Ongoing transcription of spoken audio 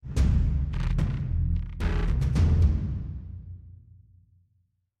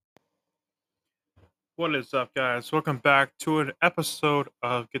What is up, guys? Welcome back to an episode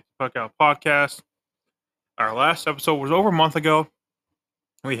of Get the Fuck Out podcast. Our last episode was over a month ago.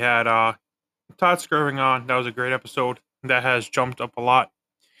 We had Todd Skirving on. That was a great episode. That has jumped up a lot.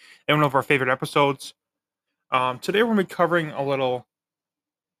 And one of our favorite episodes. Today we're going to be covering a little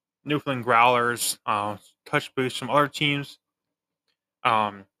Newfoundland Growlers, touch base from other teams.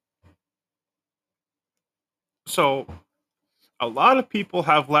 So a lot of people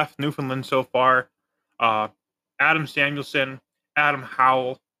have left Newfoundland so far. Adam Samuelson, Adam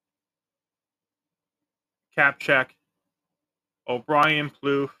Howell, Kapchek, O'Brien,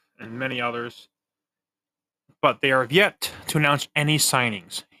 Plouffe, and many others. But they have yet to announce any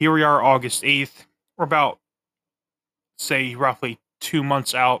signings. Here we are, August 8th. We're about, say, roughly 2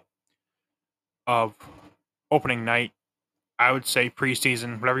 months out of opening night. I would say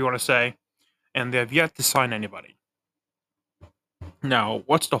preseason, whatever you want to say. And they have yet to sign anybody. Now,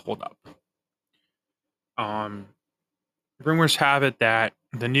 what's the holdup? Rumors have it that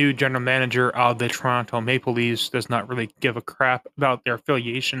the new general manager of the Toronto Maple Leafs does not really give a crap about their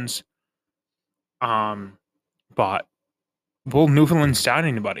affiliations. But will Newfoundland sign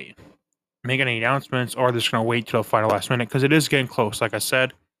anybody? Make any announcements, or they're just going to wait till the final last minute? Because it is getting close, like I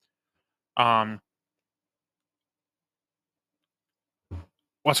said. What's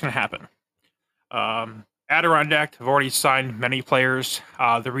going to happen? Adirondack have already signed many players.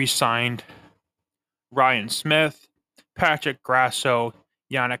 They re-signed Ryan Smith, Patrick Grasso,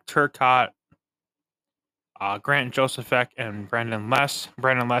 Yannick Turcotte, Grant Josephek, and Brandon Less.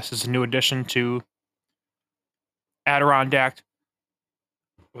 Brandon Less is a new addition to Adirondack.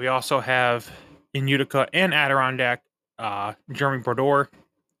 We also have in Utica and Adirondack, Jeremy Brodeur.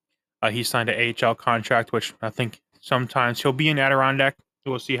 He signed an AHL contract, which I think sometimes he'll be in Adirondack.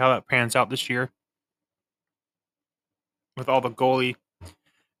 We'll see how that pans out this year. With all the goalie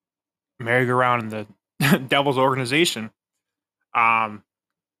merry-go-round in the Devils organization. Other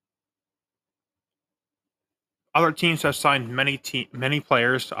teams have signed many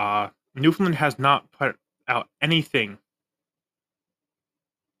players. Newfoundland has not put out anything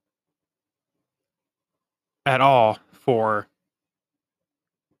at all for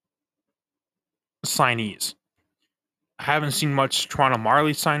signees. I haven't seen much Toronto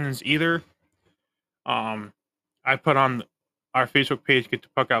Marley signings either. I put on our Facebook page, Get the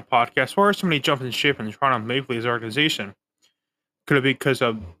Puck Out Podcast, where somebody jumping ship in the Toronto Maple Leafs organization. Could it be because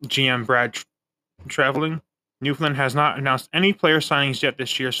of GM Brad traveling? Newfoundland has not announced any player signings yet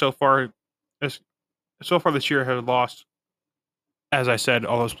this year. So far this year have lost, as I said,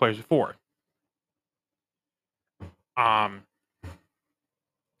 all those players before.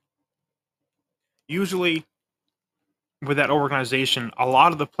 Usually, with that organization, a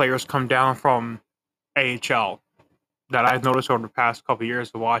lot of the players come down from AHL. That I've noticed over the past couple of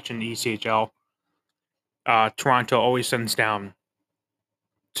years of watching the ECHL. Toronto always sends down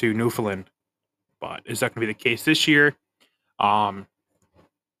to Newfoundland. But is that going to be the case this year? They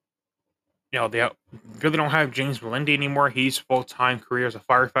really don't have James Melindy anymore. He's full-time career as a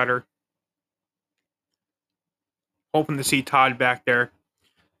firefighter. Hoping to see Todd back there.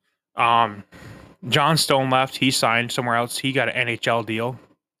 John Stone left. He signed somewhere else. He got an NHL deal.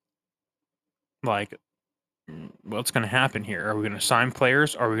 What's going to happen here? Are we going to sign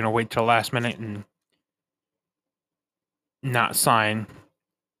players? Or are we going to wait till the last minute and not sign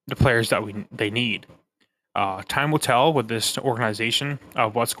the players that they need? Time will tell with this organization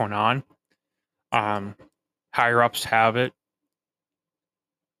of what's going on. Higher ups have it.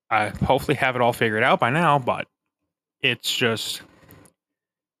 I hopefully have it all figured out by now, but it's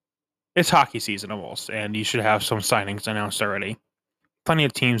hockey season almost, and you should have some signings announced already. Plenty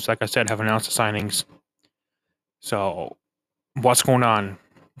of teams, like I said, have announced the signings. So, what's going on,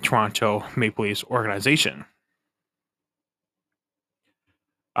 Toronto Maple Leafs organization?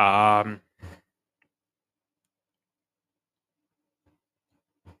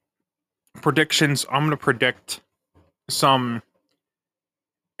 Predictions. I'm going to predict some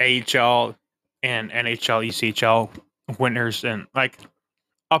AHL and NHL, ECHL winners and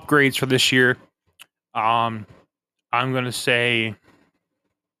upgrades for this year. I'm going to say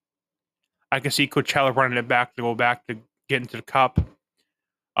I can see Coachella running it back to go back to get into the cup.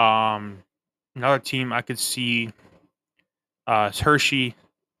 Another team I could see is Hershey.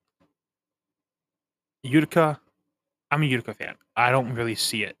 Utica. I'm a Utica fan. I don't really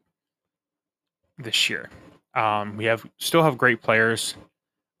see it this year. We still have great players.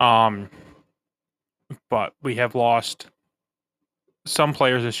 But we have lost some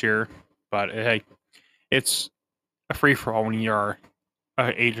players this year. But hey, it's a free for all when you're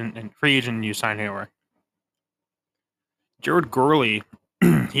an agent and free agent and you sign anywhere. Jared Gurley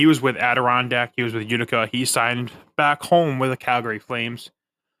he was with Adirondack. He was with Utica. He signed back home with the Calgary Flames.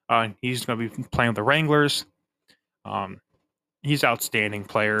 He's going to be playing with the Wranglers. He's an outstanding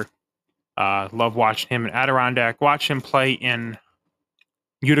player. Love watching him in Adirondack. Watch him play in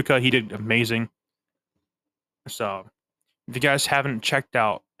Utica. He did amazing. So, if you guys haven't checked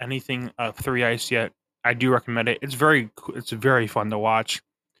out anything of 3 Ice yet, I do recommend it. It's very fun to watch.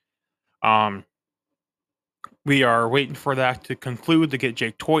 We are waiting for that to conclude to get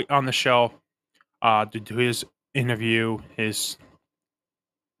Jake Toit on the show to do his interview, his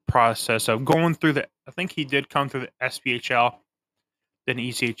process of going through I think he did come through the SPHL, then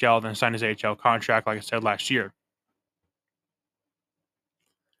ECHL, then signed his AHL contract, like I said last year.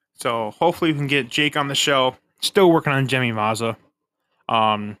 So hopefully we can get Jake on the show. Still working on Jimmy Mazza.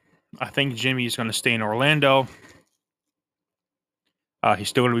 I think Jimmy's going to stay in Orlando. He's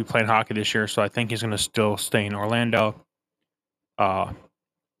still going to be playing hockey this year, so I think he's going to still stay in Orlando.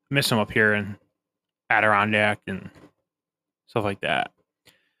 Miss him up here in Adirondack and stuff like that.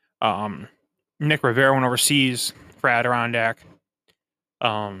 Nick Rivera went overseas for Adirondack.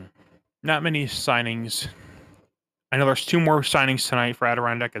 Not many signings. I know there's 2 more signings tonight for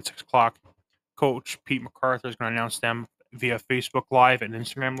Adirondack at 6 o'clock. Coach Pete MacArthur is going to announce them via Facebook Live and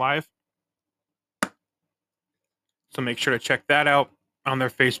Instagram Live. So make sure to check that out on their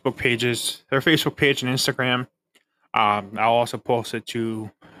Facebook pages, their Facebook page and Instagram. I'll also post it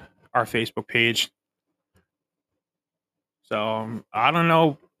to our Facebook page. So I don't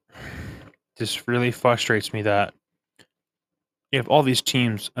know. This really frustrates me that you have all these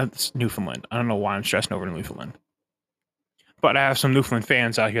teams. It's Newfoundland. I don't know why I'm stressing over Newfoundland. But I have some Newfoundland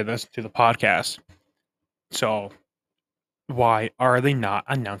fans out here that listen to the podcast. So why are they not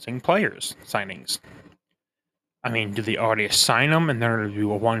announcing players signings? I mean, do they already assign them and they're going to do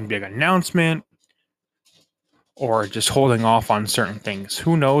one big announcement? Or just holding off on certain things?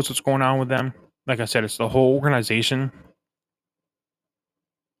 Who knows what's going on with them? Like I said, it's the whole organization.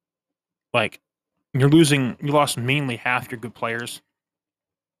 Like, you lost mainly half your good players.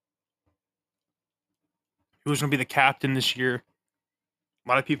 Who's going to be the captain this year? A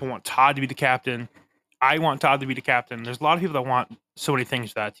lot of people want Todd to be the captain. I want Todd to be the captain. There's a lot of people that want so many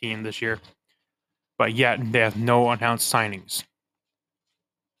things for that team this year. But yet, they have no announced signings.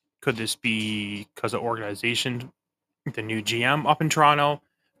 Could this be because of organization, the new GM up in Toronto?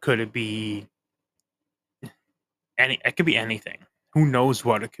 Could it be it could be anything. Who knows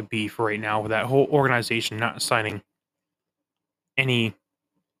what it could be for right now with that whole organization not signing any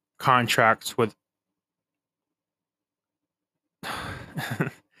contracts with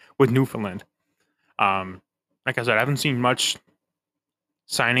with Newfoundland. Like I said, I haven't seen much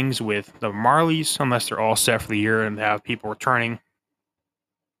signings with the Marlies unless they're all set for the year and they have people returning.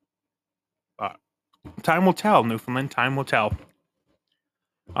 But time will tell, Newfoundland. Time will tell.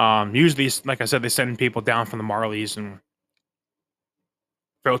 Usually, like I said, they send people down from the Marlies and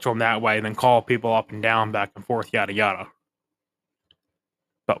filter them that way, and then call people up and down, back and forth, yada yada.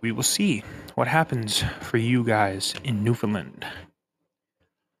 But we will see what happens for you guys in Newfoundland.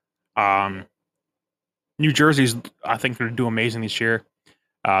 New Jersey's, I think, going to do amazing this year.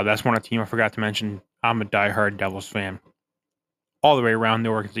 That's one of the team I forgot to mention. I'm a diehard Devils fan, all the way around the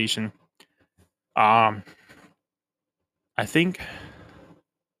organization. I think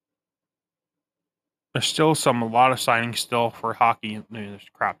there's still a lot of signings still for hockey. I mean, there's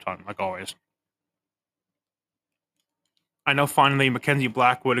a crap ton, like always. I know finally Mackenzie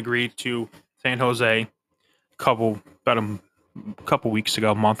Blackwood agreed to San Jose about a couple weeks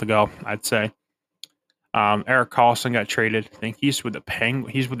ago, a month ago, I'd say. Erik Karlsson got traded. I think he's with the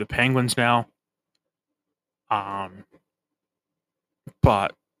Penguins now.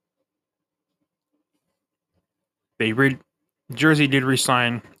 But Jersey did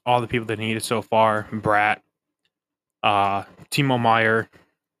re-sign all the people they needed so far. Bratt, Timo Meier.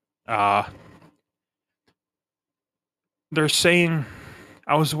 They're saying,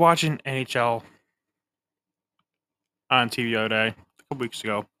 I was watching NHL on TV the other day, a couple weeks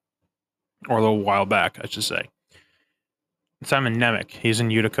ago, or a little while back, I should say. Simon Nemec, he's in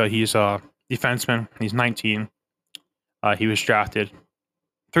Utica. He's a defenseman. He's 19. He was drafted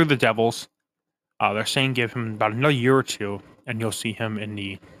through the Devils. They're saying give him about another year or two, and you'll see him in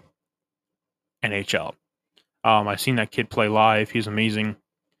the NHL. I've seen that kid play live. He's amazing.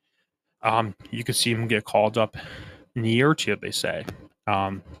 You can see him get called up in a year or two, they say.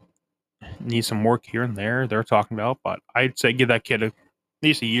 Need some work here and there, they're talking about, but I'd say give that kid at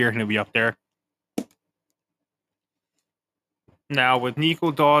least a year and he'll be up there. Now, with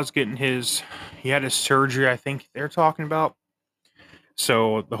Nico Dawes he had his surgery, I think they're talking about.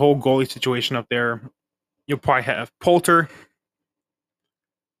 So, the whole goalie situation up there, you'll probably have Poulter,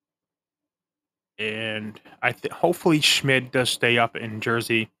 and hopefully Schmid does stay up in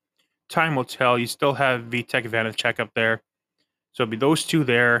Jersey. Time will tell. You still have Vitek Vanacek up there, so it'll be those two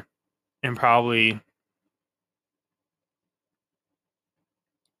there, and probably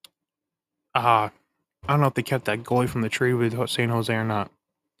I don't know if they kept that goalie from the tree with San Jose or not. I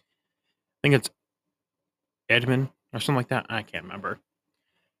think it's Edmund or something like that. I can't remember,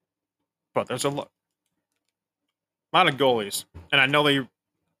 but there's a lot of goalies, and I know they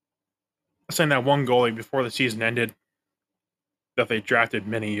signed that one goalie before the season ended that they drafted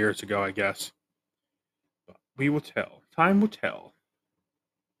many years ago, I guess. But we will tell. Time will tell.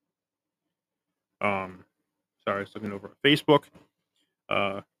 Sorry, I was looking over at Facebook.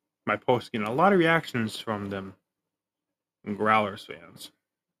 My post getting a lot of reactions from them Growlers fans.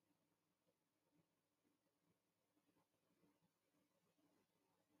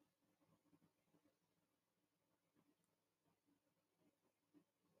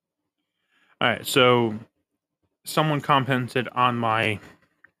 All right, so someone commented on my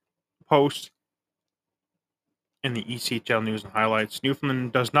post in the ECHL news and highlights.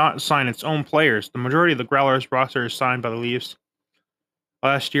 Newfoundland does not sign its own players. The majority of the Growlers roster is signed by the Leafs.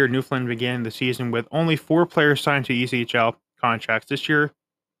 Last year, Newfoundland began the season with only 4 players signed to ECHL contracts. This year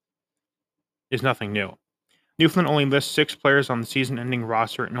is nothing new. Newfoundland only lists 6 players on the season-ending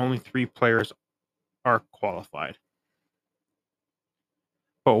roster, and only 3 players are qualified.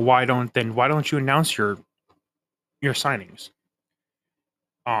 But why don't you announce your signings?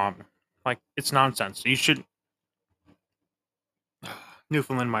 Like, it's nonsense. You should.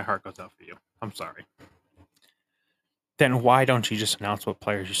 Newfoundland, my heart goes out for you. I'm sorry. Then why don't you just announce what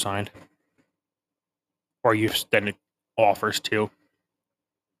players you signed? Or you've extended offers to?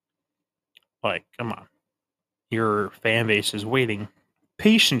 Like, come on. Your fan base is waiting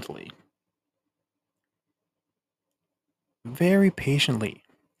patiently. Very patiently.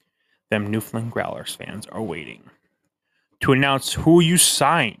 Them Newfoundland Growlers fans are waiting to announce who you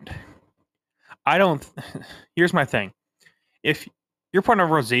signed. Here's my thing. If you're part of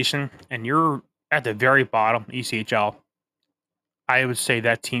an organization and you're at the very bottom, ECHL, I would say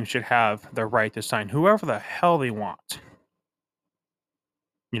that team should have the right to sign whoever the hell they want.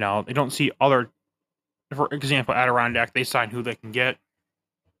 They don't see other, for example, Adirondack, they sign who they can get.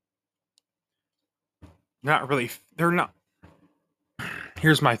 Not really. They're not.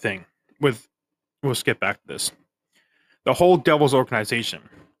 Here's my thing we'll skip back to this. The whole Devils organization,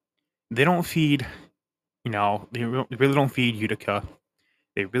 they don't feed, they really don't feed Utica.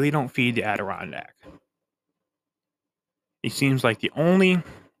 They really don't feed the Adirondack. It seems like the only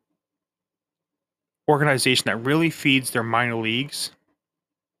organization that really feeds their minor leagues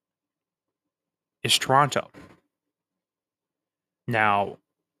is Toronto. Now,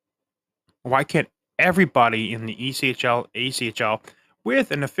 why can't everybody in the ECHL, ACHL,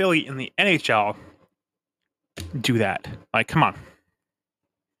 with an affiliate in the NHL do that? Like, come on.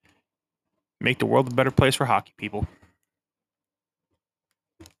 Make the world a better place for hockey, people.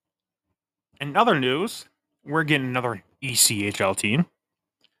 In other news, we're getting another ECHL team,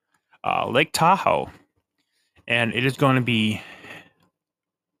 Lake Tahoe, and it is going to be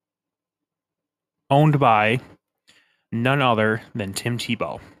owned by none other than Tim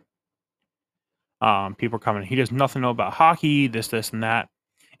Tebow. People are coming. He does nothing know about hockey, this, and that.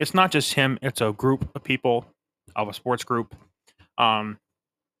 It's not just him. It's a group of people, of a sports group,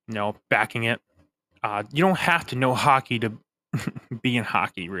 backing it. You don't have to know hockey to be in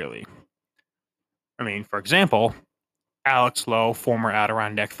hockey, really. I mean, for example, Alex Lowe, former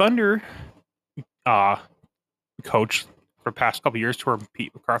Adirondack Thunder coach for the past couple years, where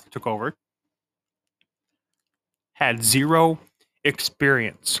Pete McCarthy took over, had 0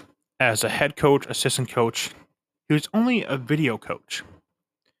 experience as a head coach, assistant coach. He was only a video coach.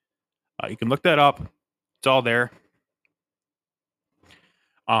 You can look that up. It's all there.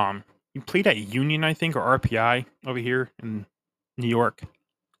 He played at Union, I think, or RPI over here in New York.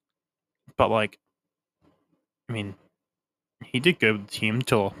 But, he did good with the team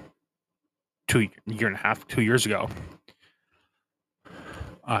until 2 years ago.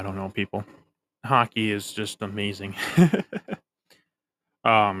 I don't know, people. Hockey is just amazing.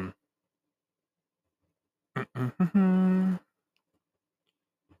 Sorry,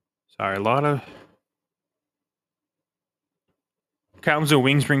 a lot of Kalamazoo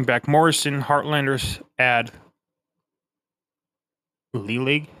Wings bring back Morrison. Heartlanders add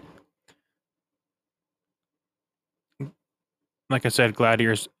League. Like I said,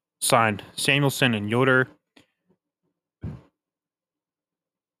 Gladiators signed Samuelson and Yoder.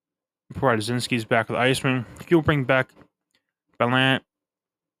 Zinski's back with Iceman. Fuel bring back Ballant.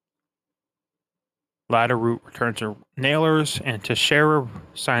 Ladder Root returns to Nailers, and Teixeira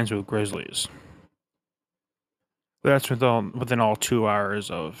signs with Grizzlies. That's within all 2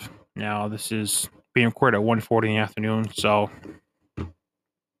 hours of now. This is being recorded at 1:40 in the afternoon. So,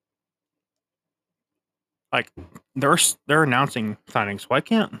 like, they're announcing signings. Why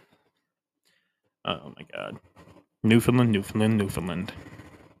can't? Oh my God, Newfoundland.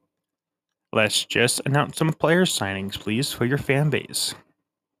 Let's just announce some player signings, please, for your fan base.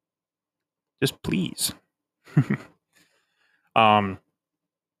 Just please. Yeah.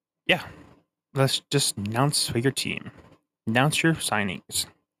 Let's just announce for your team. Announce your signings.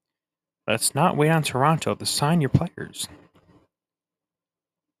 Let's not wait on Toronto to sign your players.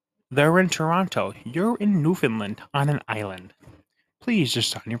 They're in Toronto. You're in Newfoundland on an island. Please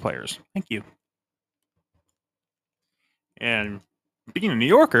just sign your players. Thank you. And being a New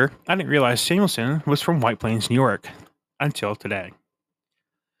Yorker, I didn't realize Samuelson was from White Plains, New York until today.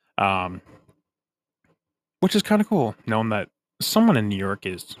 Which is kind of cool, knowing that someone in New York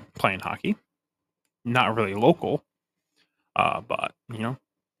is playing hockey. Not really local, but,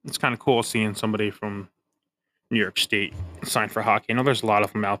 it's kind of cool seeing somebody from New York State sign for hockey. I know there's a lot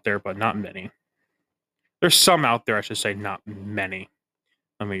of them out there, but not many. There's some out there, I should say, not many.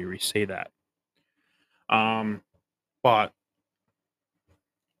 Let me re-say that. But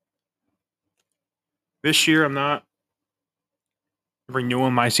this year I'm not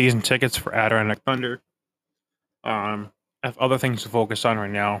renewing my season tickets for Adirondack Thunder. I have other things to focus on right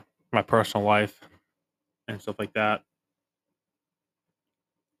now, my personal life and stuff like that.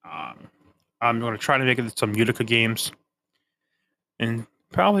 I'm going to try to make it to some Utica games, and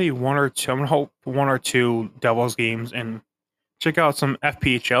probably one or two. I'm going to hope 1 or 2 Devils games, and check out some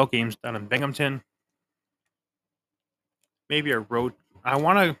FPHL games down in Binghamton. Maybe a road. I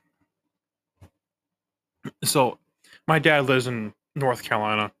want to. So, my dad lives in North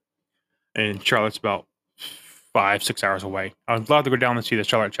Carolina, and Charlotte's about 5-6 hours away. I would love to go down and see the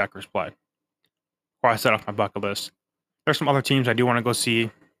Charlotte Checkers play. Before I set off my bucket list. There's some other teams I do want to go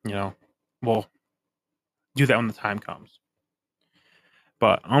see. We'll do that when the time comes.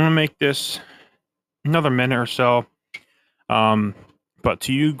 But I'm gonna make this another minute or so. But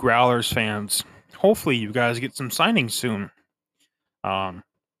to you Growlers fans, hopefully you guys get some signings soon.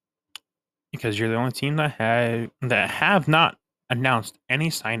 Because you're the only team that have not announced any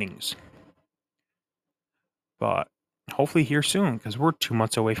signings. But hopefully here soon, because we're 2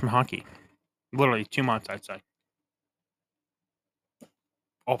 months away from hockey. Literally 2 months, I'd say.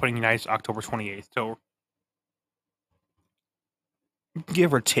 Opening night's October 28th, so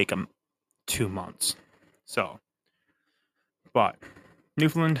give or take 2 months. So, but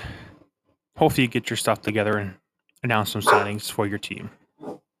Newfoundland, hopefully you get your stuff together and announce some signings for your team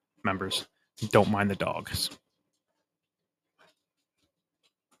members. Don't mind the dogs.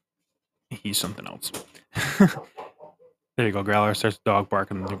 He's something else. There you go, Growler. There's a dog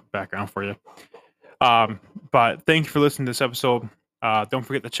barking in the background for you. But thank you for listening to this episode. Don't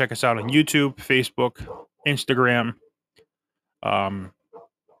forget to check us out on YouTube, Facebook, Instagram,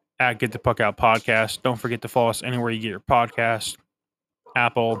 at Get the Puck Out Podcast. Don't forget to follow us anywhere you get your podcast.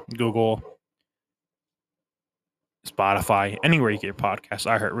 Apple, Google, Spotify, anywhere you get your podcast,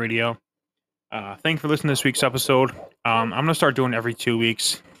 iHeartRadio. Thank you for listening to this week's episode. I'm going to start doing every 2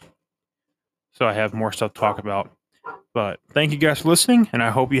 weeks, so I have more stuff to talk about. But thank you guys for listening, and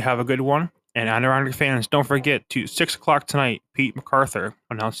I hope you have a good one. And Adirondack fans, don't forget to 6 o'clock tonight, Pete MacArthur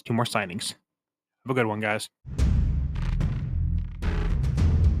announced 2 more signings. Have a good one, guys.